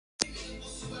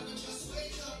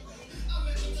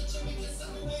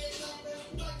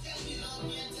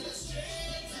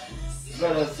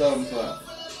Better something.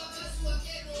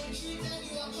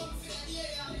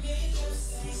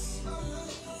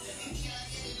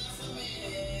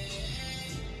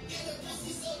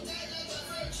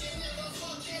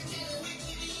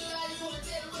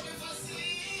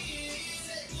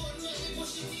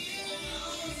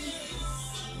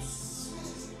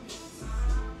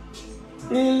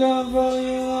 Me love how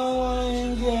you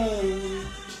are, girl.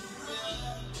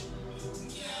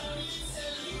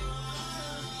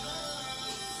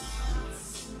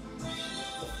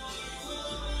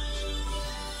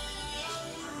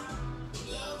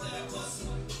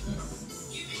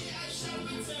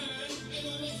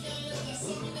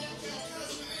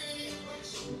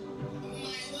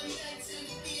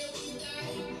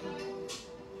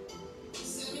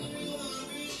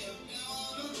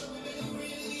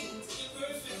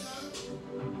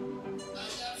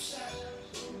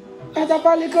 That's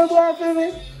a little boy for me.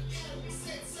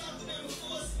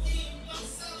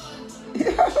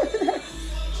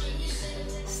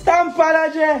 Stamp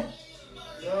allergy.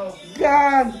 No.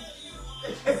 God.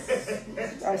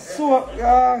 That's so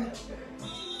God.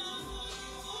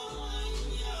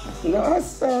 No,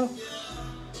 sir.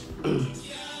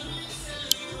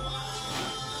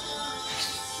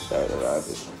 Sorry about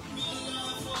it.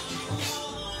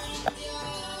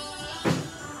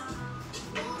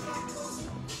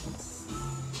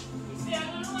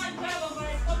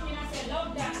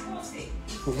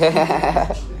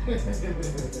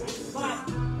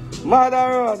 Mother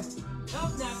Road.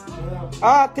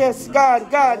 Artist,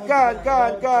 God.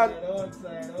 Outside.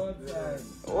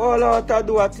 All out to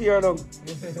do a tear down.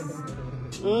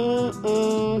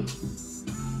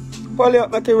 Pull it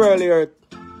up, make it really hurt.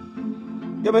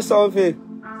 Give me something.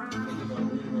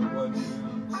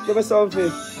 Give me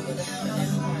something.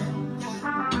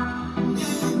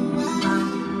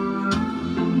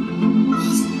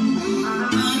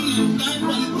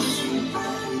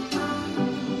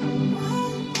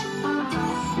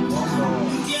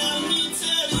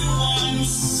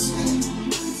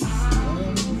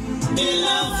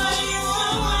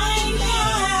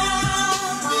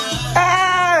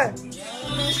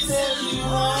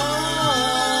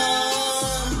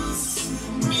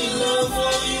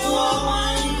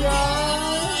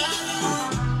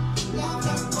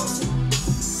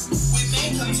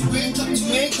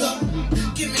 Wake up,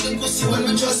 give me the pussy when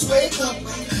I just wake up.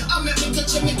 I make me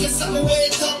touch it, make it something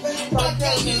wake up. But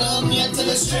tell me love me, I tell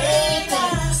it straight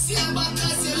up. See I'm back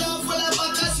as you love, well I'm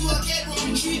back as you are get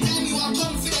wrong. 3 times you are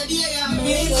confident, yeah, I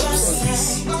make up.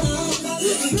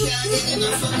 You can't get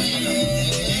enough of me.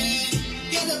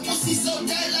 Get the pussy so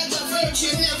tight like a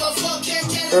virgin, never fuck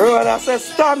it. Road, I said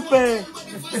stamping.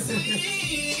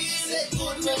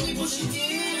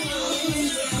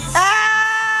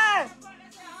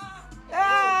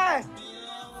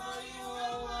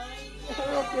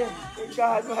 Okay,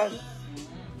 God, man.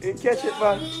 You catch it,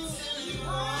 man.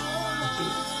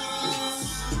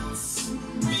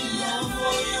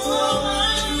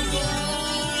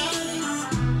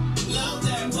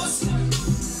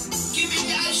 Give me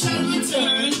the I shall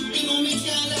return. You know me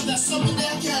can't let that something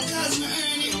that can't cause me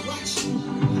earn it. Watch.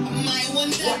 My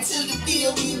one that till the day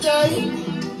we die.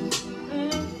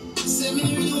 Say me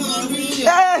you want really.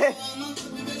 Hey!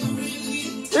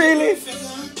 Really?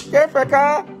 Perfect,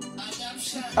 huh?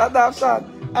 Adoption.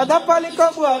 Adoption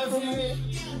come back for me.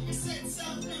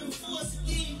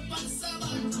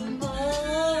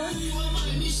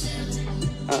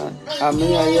 I'm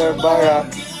in your barrack.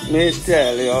 Me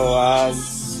tell you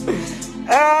once.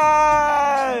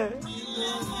 Hey!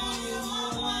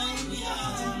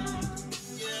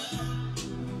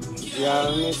 Yeah,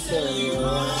 me tell you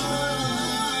once.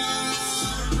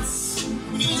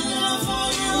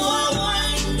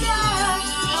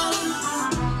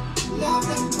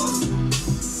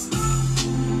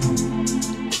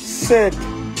 Sick.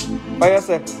 What you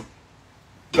say?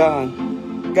 Gone.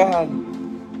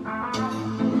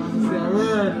 Say a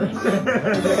word.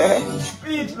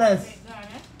 Speechless.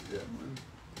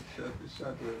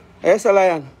 Shot. Yes, a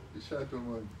lion. The shot,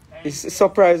 man. He's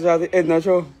surprised at the end of the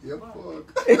show. Yep, fuck.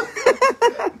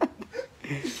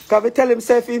 Can we tell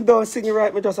himself he don't sing it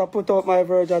right, me just put out my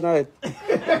version of it.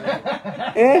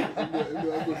 Eh?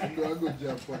 Do a good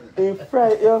job for it. You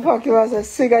fright, you fucking was a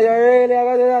singer, you really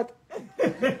gonna do that?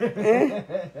 Eh?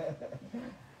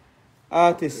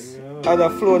 Artist, other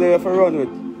flow there for run with.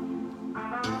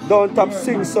 Don't top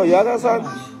sing so, you understand?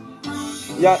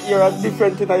 You're a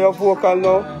different in your vocal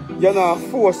now. You're not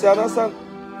forced, you understand?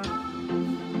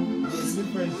 It's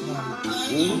different, man.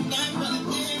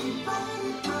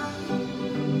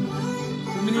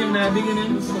 So many in the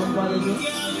beginning, so I'm about to do.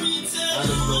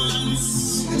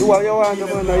 Do what you want,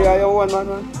 man. You're your one,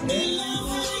 man.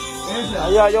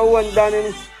 Yeah, you want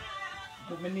Danny.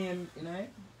 Put my name in it.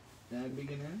 That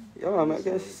beginning. Yeah, man,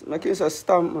 make it a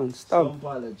stamp, man. Stamp.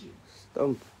 Stumpology.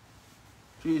 Stamp.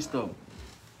 3 stump.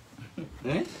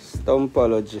 Eh?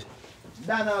 Stumpology.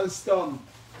 Donald Stump.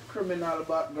 Criminal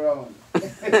background.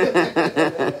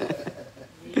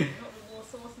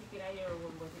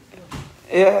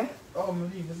 Yeah. Oh, my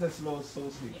name is a slow, so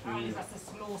slick.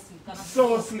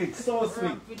 So slick. So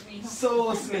slick.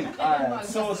 So slick. Alright,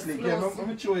 so slick. Yeah, I'm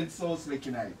going to show it so slick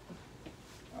tonight.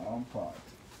 On part.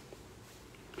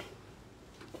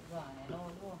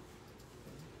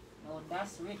 No,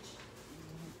 that's rich.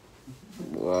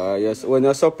 Wow, yes. When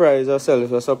you surprise yourself,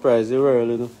 you surprise the world,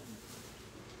 you know.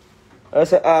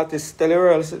 As an artist, tell the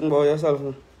world something about yourself, you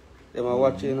know. They are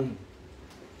watching, you know.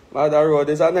 Mother Road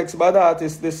is our next bad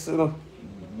artist, this, you know.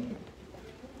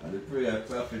 And the prayer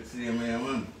prophet same way,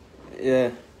 man.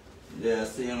 Yeah. Yeah,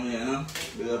 same way, you know.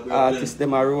 Artists,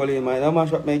 them are rolling, man. No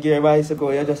matter what my gear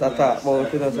bicycle, you just attack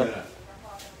about it, so.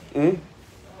 Hmm?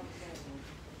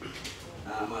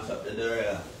 Mash up the door,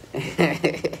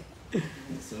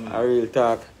 A real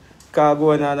talk.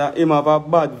 Khagonians, him have a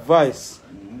bad voice.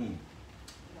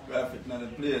 Prophet not the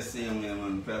place same way,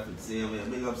 man. Prophet same way.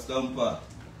 Big up Stumper.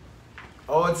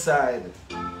 Outside.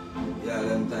 Yeah,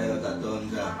 them tired of that town,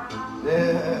 Jack.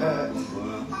 Yeah.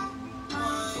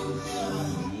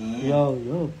 Yo,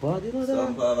 bad, you know that?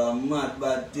 Stumper have a mad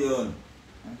bad tune.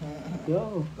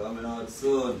 Yo. Coming out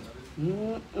soon. If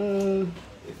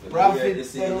you Prophet hear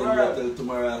this evening, wait till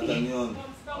tomorrow afternoon.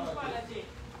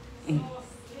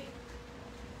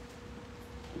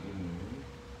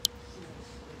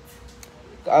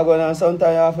 Khagonians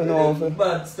sometimes you have to know.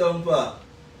 Bad Stumper.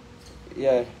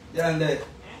 Yeah. Down there.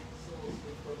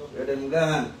 Where them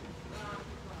gone?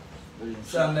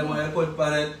 Some them when you put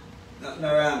on it, nothing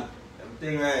wrong.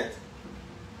 Everything right.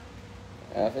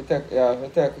 You have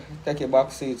to take a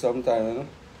back seat sometime, you know.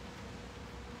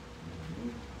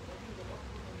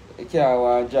 You can't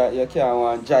want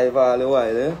drive all the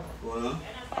while, eh? You know?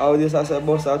 How this has a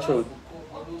bus a truth.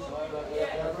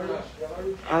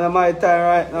 And I'm my time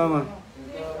right now, man.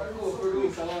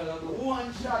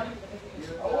 One shot.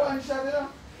 One shot, you know?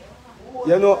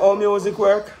 You know how music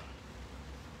work?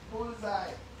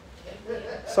 Bullseye.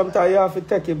 Sometimes you have to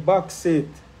take a back seat.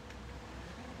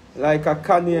 Like a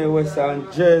Kanye West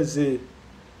and Jersey.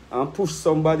 And push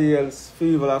somebody else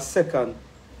fever a second.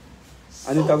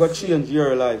 And it will change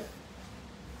your life.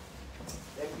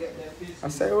 I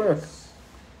say work.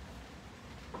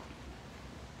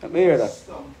 Let me hear that.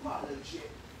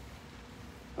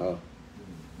 Oh.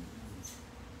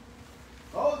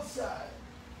 Outside.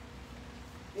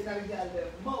 In a girl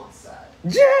them outside.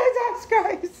 Jesus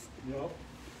Christ! Yup.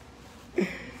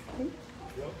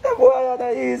 The boy had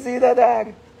a easy, the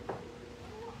dog.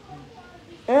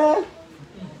 Eh?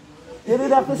 You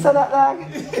did have to say that, dog?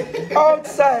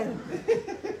 Outside.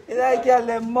 You like girl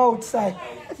them outside.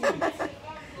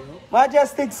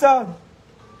 Majestic son.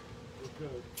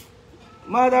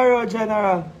 Mother Road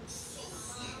General.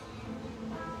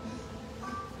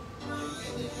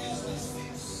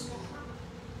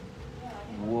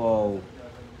 Whoa.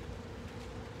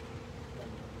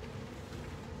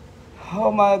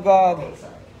 Oh my God.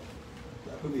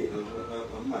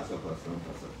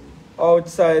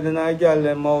 Outside and I get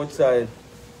them outside.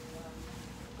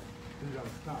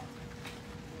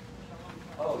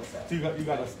 You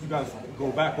gotta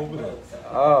go back over there.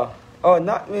 Oh,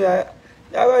 not me. I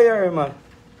go hear him, man.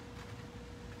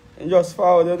 And just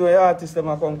forward, you know, the artists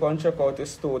them come check out the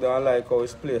studio and like how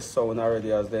his place sound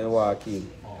already as they walk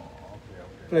in. Oh, okay.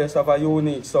 Place have a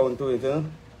unique sound to it, you know.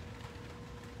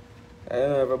 And you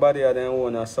know, everybody have their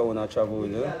own sound and travel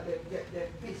with, you know. Get their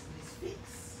business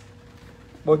fixed.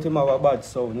 But him have a bad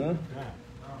sound, you know.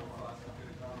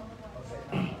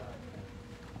 Yeah.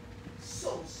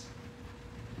 So,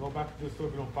 Go back to the store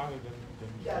if you don't find it, then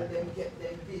y'all them get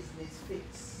their business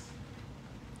fixed.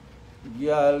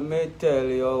 Girl, me tell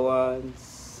you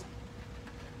once,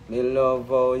 me love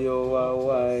how you are I was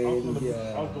wine, going to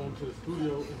girl. the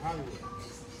studio in Hollywood.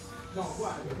 No,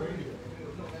 what? The radio.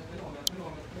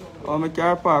 Oh, my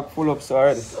car park full up so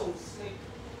already. So sick.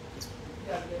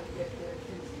 Y'all them get their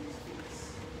business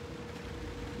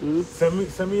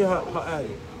fixed. Send me her ad.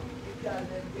 Y'all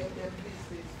them get their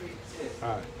business fixed.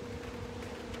 Alright.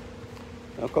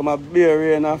 Now come a beer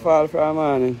rain and fall from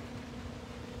morning.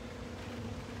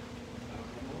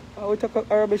 Oh, we took a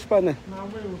rubbish pan there. Now,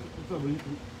 wait, what's up?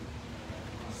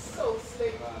 So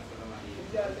sick.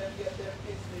 Y'all them get their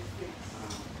business fixed.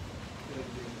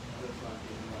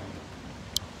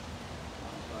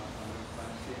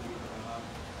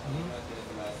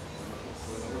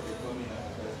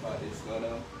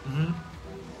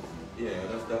 Yeah,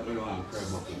 that's that. want to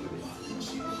crab up into it.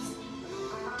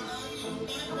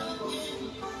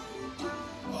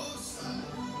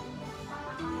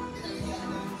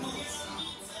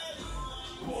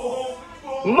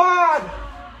 Mad!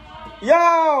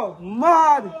 Yo!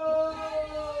 Mad!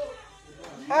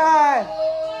 Hey!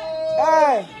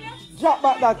 Hey! Drop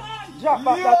back that. Drop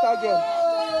back that again.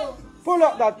 Pull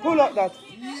up that. Pull up that.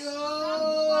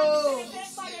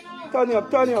 Turn it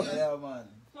up. Turn it up. Yeah, man.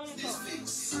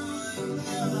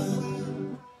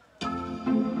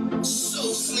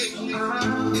 So slick.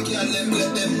 They can't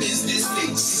let them business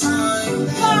fix.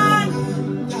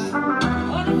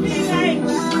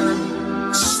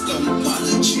 Stop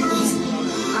apologies.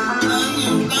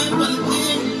 I'm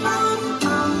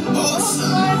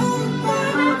awesome.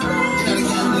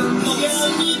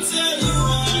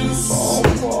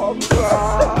 Oh,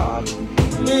 God.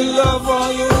 Me love how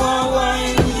you are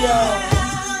wine, yeah.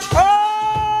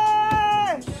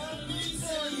 Hey!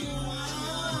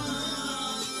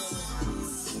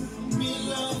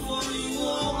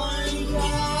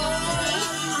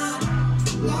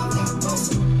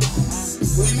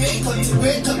 We make up to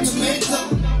wake up to make up.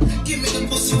 Give me the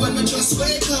pussy when we just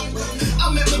wake up. I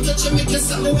make me touch and make you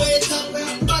something wake up.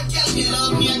 But girl, me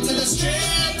love me until it's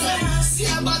straight up. See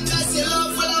how back as you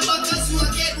love, well I'm back as you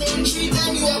get round 3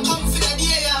 times you are confident,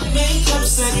 yeah. Make up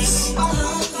sex.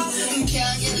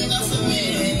 Can't get enough of me.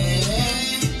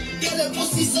 Get the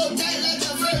pussy so tight like a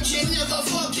virgin. Never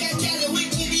fuck, can't get it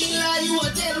wicked in line. You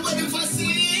are dead when if I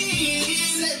see.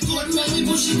 Let good man, we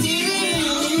push it in.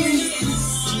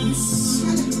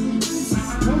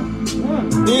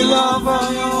 Me love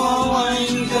how you are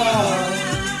wine, girl.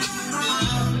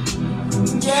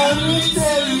 Can me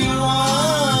tell you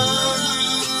once?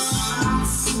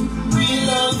 Me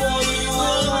love how you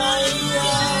are wine,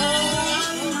 girl.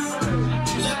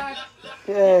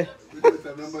 Yeah.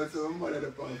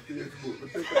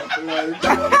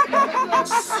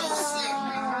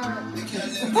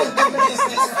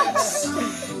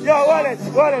 Yo,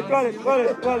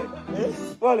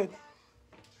 wallet.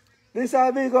 This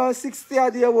a big old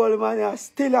 60-year-old man here,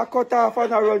 still a cut off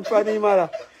and a run for the mother.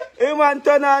 He man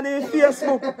turn on his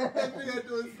Facebook.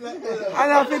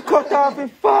 And if he cut off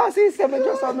his fast, he said, me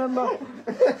just remember.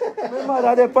 My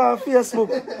mother they on Facebook.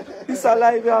 This a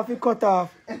live here if he cut off.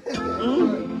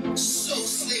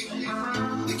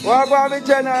 What about me,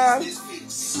 General?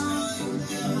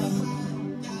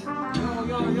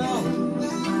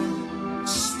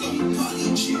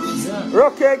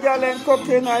 Rocky girl and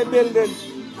cooking I building.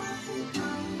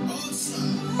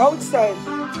 Outside.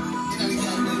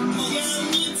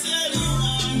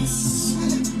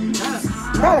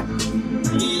 Hey.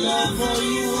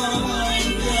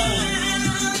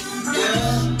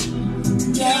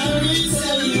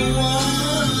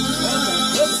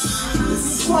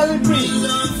 Quality.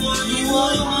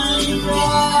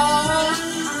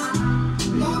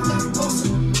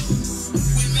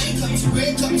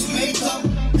 Wake up.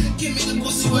 Give me the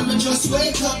pussy when we just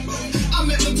wake up. I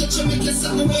make me touch and make you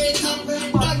something wake up.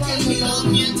 Back and me love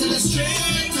me until it's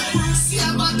straight up. See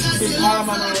how back as you love,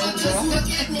 back as you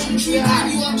get round 3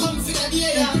 times you are confident,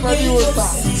 yeah.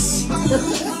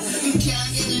 You can't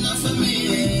get enough of me.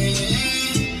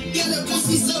 Get the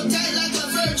pussy so tight like a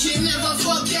virgin. Never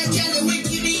fuck, yeah, get it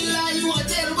wicked in line. You are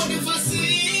dead when if I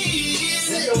see.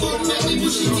 Say, don't make me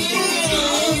push it in.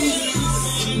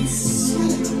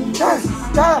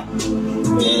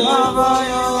 Me love how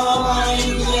you are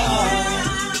wine, girl.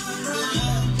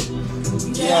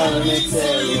 Girl, me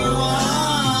tell you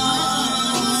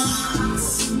once.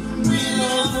 Me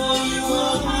love how you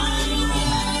are wine,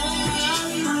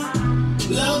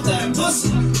 girl. Love that pussy.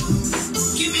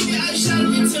 Give me the I shall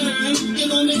return. You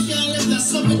know me can't let that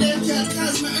something that can't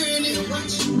cause me earn it. I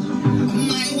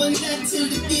might want that till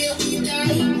the day we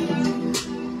die.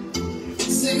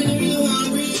 Say me really want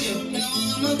to read you.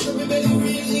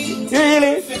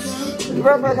 Really?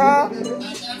 Rebecca?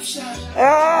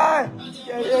 Hey!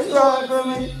 You're wrong for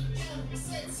me.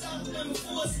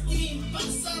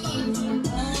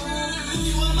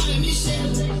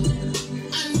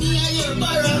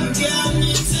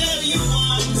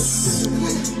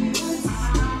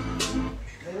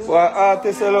 What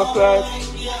artists you look like?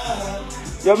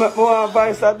 You make me want to buy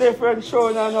a different show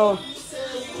now.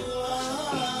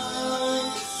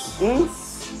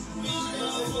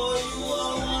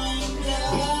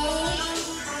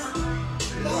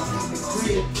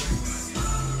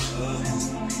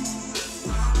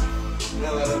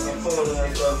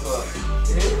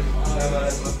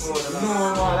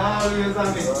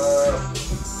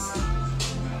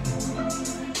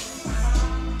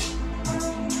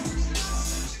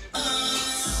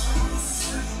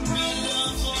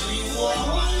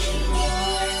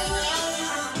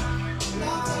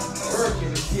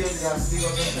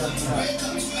 Look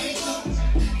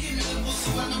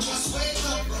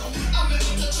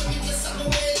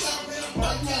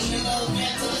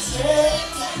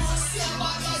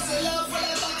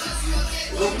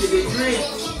at the green.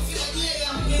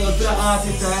 So to the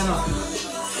artist, I know.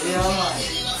 Yeah, man.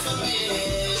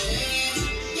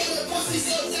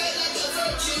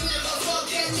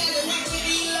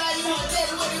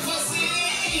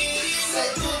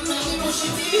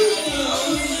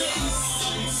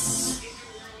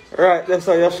 Right, that's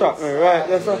how you shot me. Right,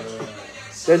 that's how.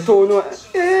 Then two no.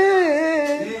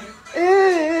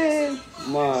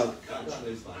 Mad.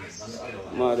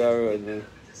 Mad road, man.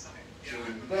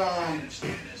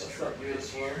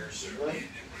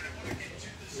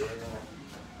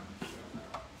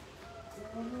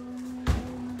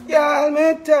 Yeah, me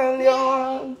tell you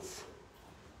once.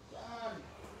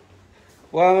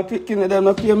 Why am I picking them?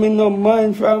 I pay me no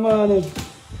mind for money.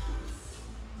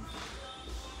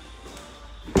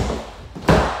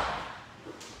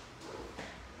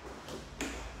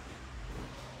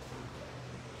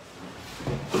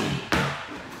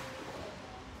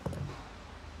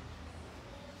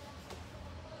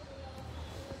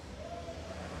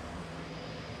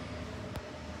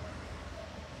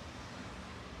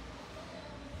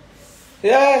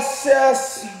 Yes,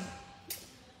 yes.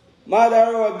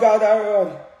 Mother Road, God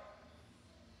Road.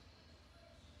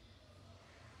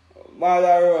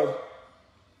 Mother Road.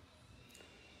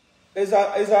 Is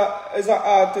a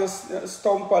artist,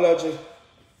 Stumpology.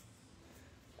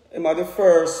 Him are the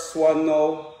first one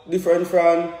now, different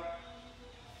from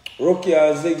Rookie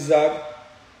and Zigzag.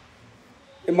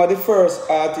 Him are the first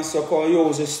artist you can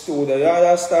use the studio, you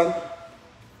understand?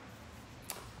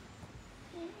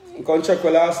 You can check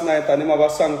with last night and him have a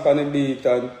song on the beat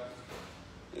and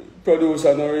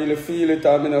producer don't really feel it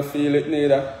and I don't feel it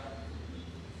neither.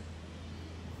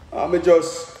 And I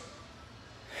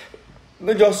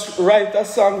just write a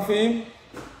song for him.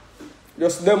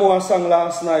 Just demo a song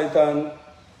last night and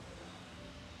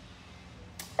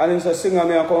he said, singer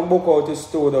me I come book out the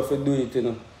studio to do it, you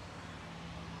know.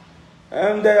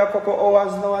 I'm there a couple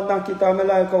hours now and knock it and I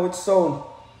like how it sound.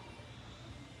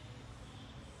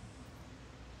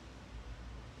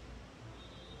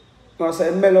 I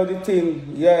say melody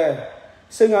thing, yeah.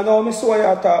 Singer now, I saw you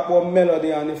talk about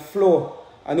melody and the flow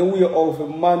and the way of the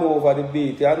man over the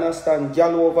beat. You understand?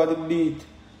 Girl over the beat.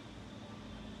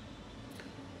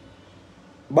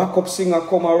 Backup singer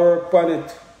come and work on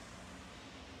it.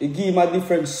 It give him a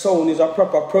different sound. It's a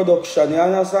proper production. You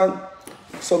understand?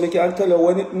 So I can tell you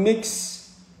when it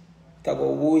mix, it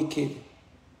go wicked.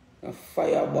 A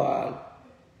fireball.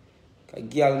 A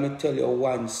girl, me tell you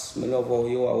once, I love how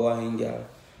you are wine, girl.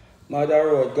 Mother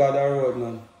Road, God Road,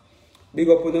 man. Big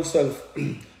up on yourself.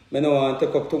 I don't want to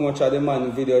take up too much of the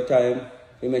man video time.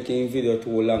 We making video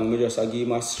too long. I just give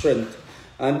him a strength.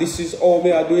 And this is how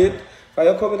I do it. If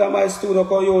you come into my studio,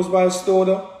 can use my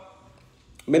studio.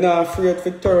 I'm not afraid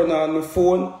to turn on my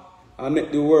phone and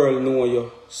make the world know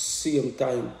you same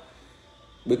time.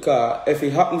 Because if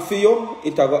it happen for you,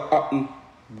 it will happen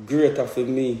greater for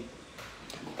me.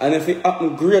 And if it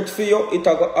happen great for you, it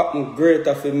will happen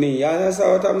greater for me. You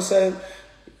understand what I'm saying?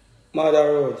 Mother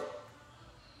Road.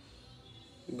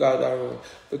 God Road.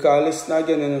 Because listen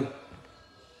again, you know,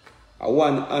 I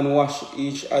want and wash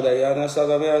each other. You understand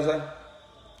what I'm saying?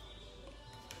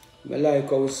 I like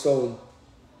how it sound.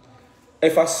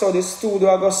 If I saw the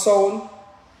studio I got sound,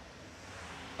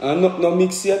 and not no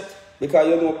mix yet, because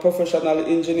you know professional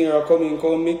engineer coming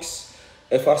come mix.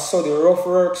 If I saw the rough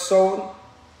work sound,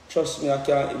 trust me, I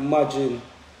can imagine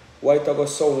what it going to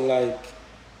sound like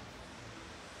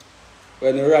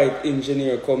when the right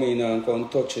engineer come in and come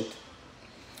touch it.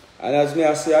 And as me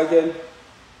I say again,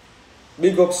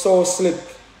 big up So Slick.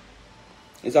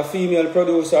 It's a female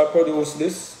producer, I produce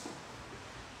this.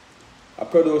 I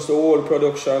produce the whole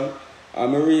production.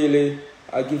 And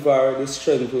I give her the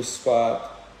strength to start.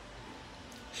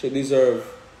 She deserves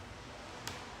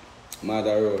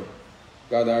Mother Road,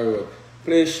 God Road.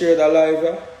 Please share the live,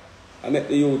 yeah? And make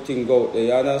the youth thing go out there,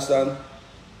 you understand?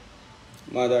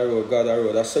 Mother Road, God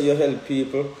Road. That's how you help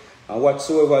people. And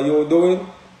whatsoever you're doing,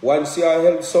 once you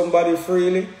help somebody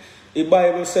freely, the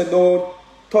Bible said don't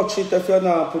touch it if you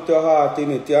not put your heart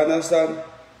in it, you understand?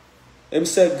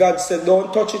 God said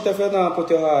don't touch it if you not put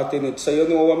your heart in it. So you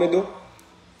know what I do?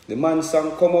 The man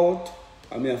song come out,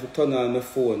 and I have to turn on the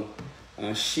phone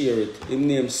and share it. His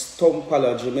name is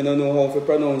Stumpology. I don't know how to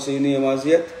pronounce his name as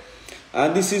yet.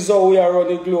 And this is how we are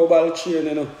running the global chain,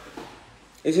 you know.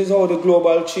 This is how the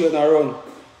global chain are run.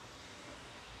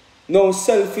 No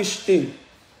selfish thing.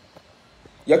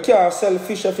 You can't sell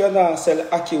fish if you not sell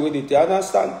ackee with it, you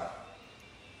understand?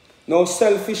 No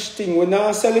selfish thing. We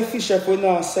not sell the fish if we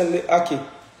not sell the ackee.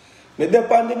 Me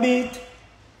dep on the beat.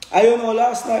 I you know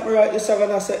last night me write the song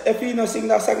and I said if he no sing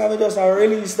that song I just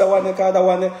release the one because the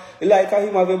one like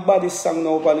him have a body song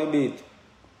now on the beat.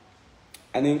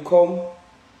 And him come.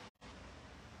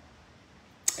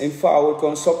 Him forward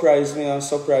come surprise me and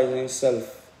surprise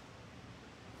himself.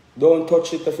 Don't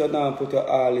touch it if you don't put your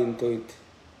all into it.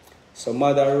 So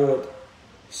Mother Road.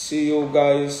 See you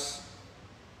guys.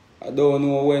 I don't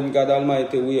know when God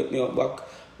Almighty wake me up back,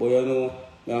 but you know,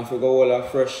 I have to go all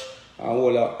fresh and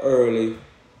all early.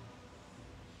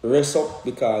 Rest up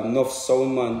because enough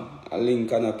sound man, a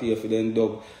link and a pay for them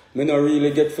dub. Me not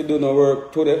really get to do no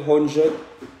work today, 100.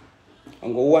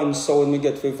 And go one sound me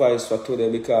get for voice for today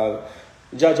because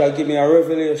Jaja give me a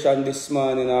revelation this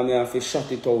morning and I have to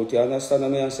shut it out. You understand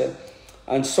what I say?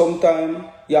 And sometimes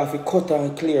you have to cut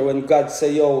and clear when God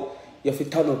say, yo, you have to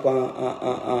turn up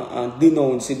and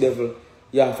denounce the devil.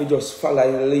 You have to just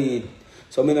follow the lead.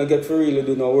 So I don't get to really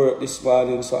do no work this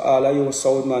morning. So all of you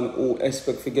sound man who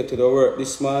expect to get to the work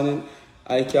this morning,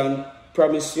 I can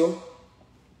promise you,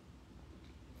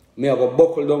 I go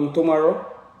buckle down tomorrow.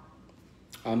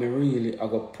 And I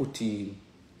go put in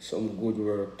some good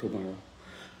work tomorrow.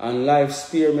 And life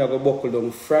spear, I go buckle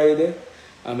down Friday.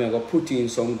 And I go put in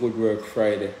some good work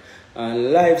Friday.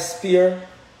 And life spear,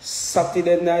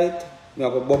 Saturday night, I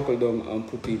go buckle down and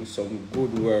put in some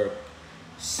good work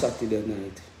Saturday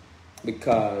night.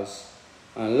 Because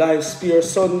on life spear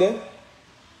Sunday,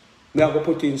 I go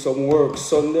put in some work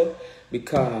Sunday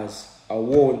because I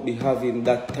won't be having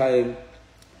that time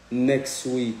next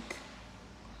week.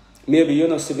 Maybe you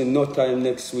don't see me no time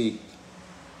next week.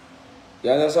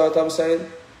 You understand what I'm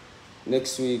saying?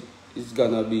 Next week is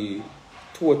gonna be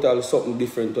total something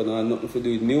different and nothing to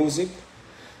do with music.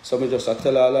 So I just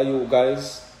tell all of you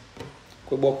guys,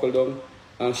 go buckle down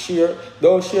and share.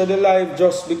 Don't share the live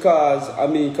just because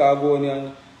I'm a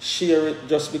Khagonian. Share it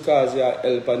just because you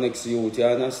help our next youth. You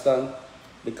understand?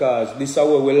 Because this is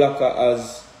how we lack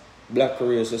as black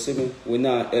race. You see me? We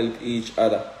not help each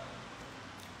other.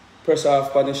 Press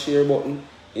off on the share button.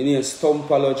 You need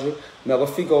Stumpology. I'm going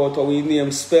to figure out how we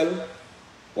name spell.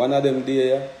 One of them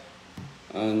there.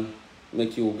 And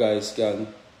make you guys can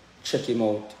check him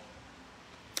out.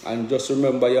 And just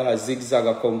remember you have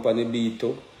Zigzagger Company beat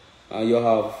too. And you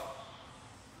have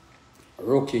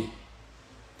Rookie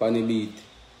Funny beat.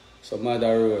 So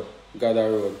Mother Road,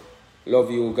 Gather Road. Love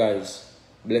you guys.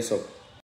 Bless up.